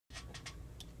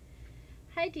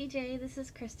Hi DJ, this is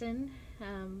Kristen,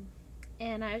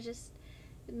 and I was just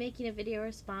making a video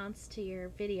response to your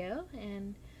video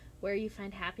and where you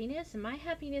find happiness. And my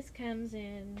happiness comes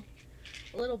in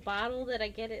a little bottle that I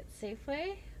get at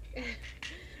Safeway.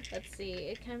 Let's see,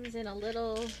 it comes in a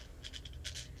little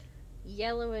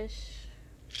yellowish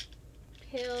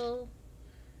pill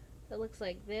that looks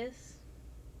like this.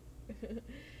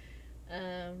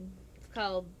 It's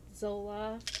called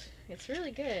Zoloft. It's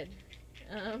really good.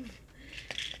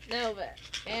 No, but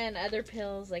and other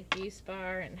pills like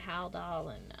Buspar and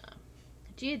Haldol and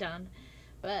Geodon.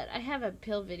 But I have a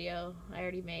pill video I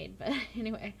already made. But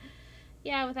anyway,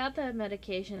 yeah, without the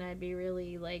medication, I'd be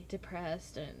really like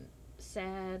depressed and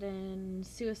sad and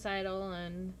suicidal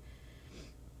and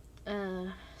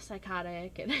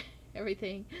psychotic and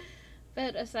everything.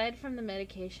 But aside from the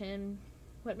medication,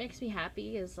 what makes me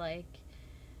happy is like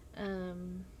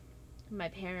my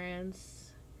parents,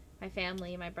 my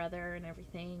family, my brother, and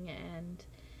everything, and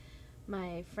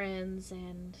my friends,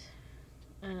 and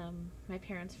my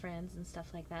parents' friends, and stuff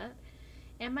like that.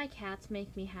 And my cats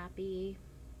make me happy.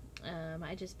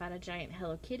 I just bought a giant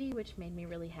Hello Kitty, which made me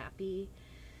really happy.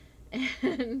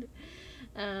 And,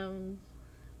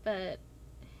 but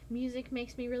music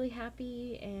makes me really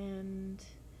happy, and,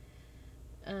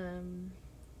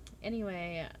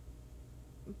 anyway,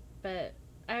 but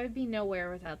I would be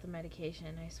nowhere without the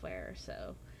medication, I swear,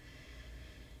 so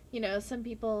some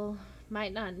people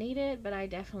might not need it, but I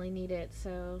definitely need it.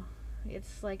 So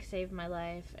it's like saved my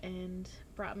life and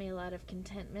brought me a lot of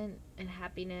contentment and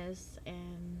happiness.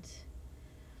 And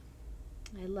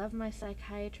I love my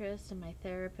psychiatrist and my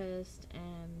therapist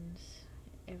and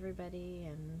everybody.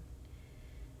 And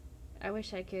I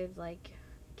wish I could like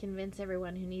convince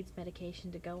everyone who needs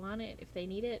medication to go on it if they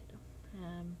need it.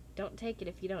 Don't take it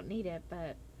if you don't need it,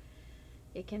 but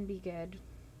it can be good.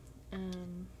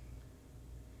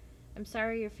 I'm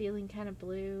sorry you're feeling kind of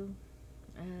blue.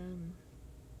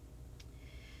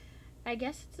 I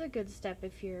guess it's a good step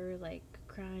if you're like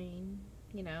crying,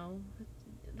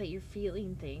 that you're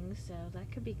feeling things, so that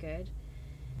could be good.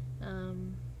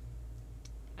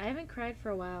 I haven't cried for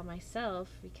a while myself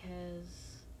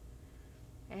because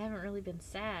I haven't really been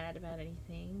sad about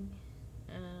anything.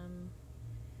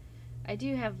 I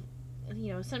do have,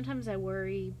 sometimes I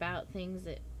worry about things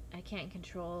that I can't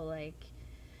control, like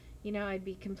I'd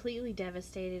be completely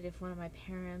devastated if one of my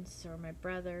parents or my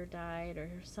brother died or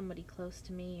somebody close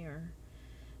to me, or,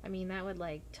 that would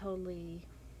like totally,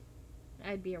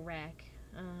 I'd be a wreck.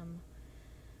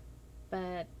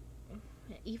 But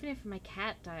even if my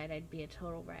cat died, I'd be a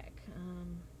total wreck.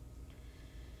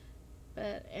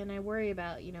 And I worry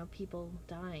about, people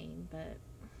dying, but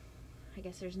I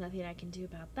guess there's nothing I can do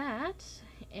about that.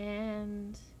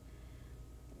 And,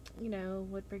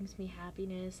 what brings me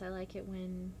happiness, I like it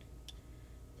when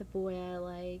the boy I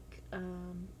like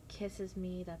kisses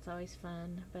me. That's always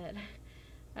fun. But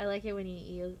I like it when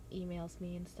he emails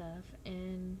me and stuff.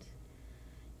 And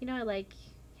I like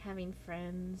having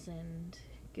friends and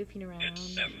goofing around.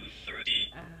 It's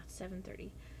 7:30.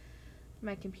 7:30.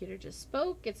 My computer just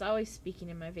spoke. It's always speaking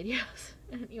in my videos.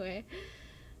 Anyway,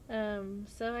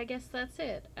 so I guess that's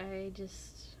it. I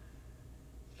just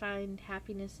find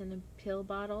happiness in a pill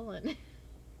bottle, and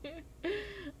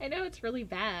I know it's really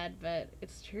bad, but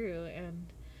it's true, and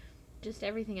just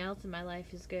everything else in my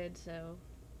life is good. So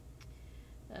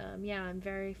yeah, I'm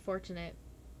very fortunate,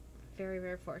 very,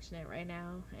 very fortunate right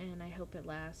now, and I hope it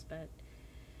lasts. But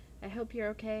I hope you're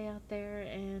okay out there,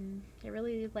 and I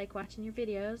really like watching your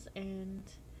videos, and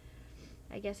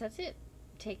I guess that's it.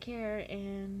 Take care,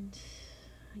 and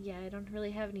yeah, I don't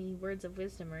really have any words of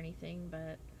wisdom or anything,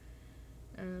 but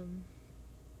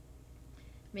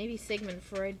maybe Sigmund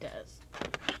Freud does.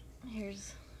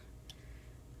 Here's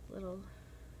a little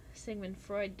Sigmund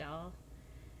Freud doll.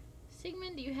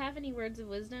 Sigmund, do you have any words of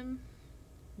wisdom?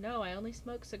 No, I only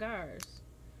smoke cigars.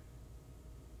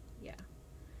 Yeah.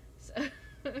 So,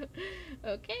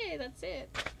 okay, that's it.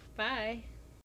 Bye.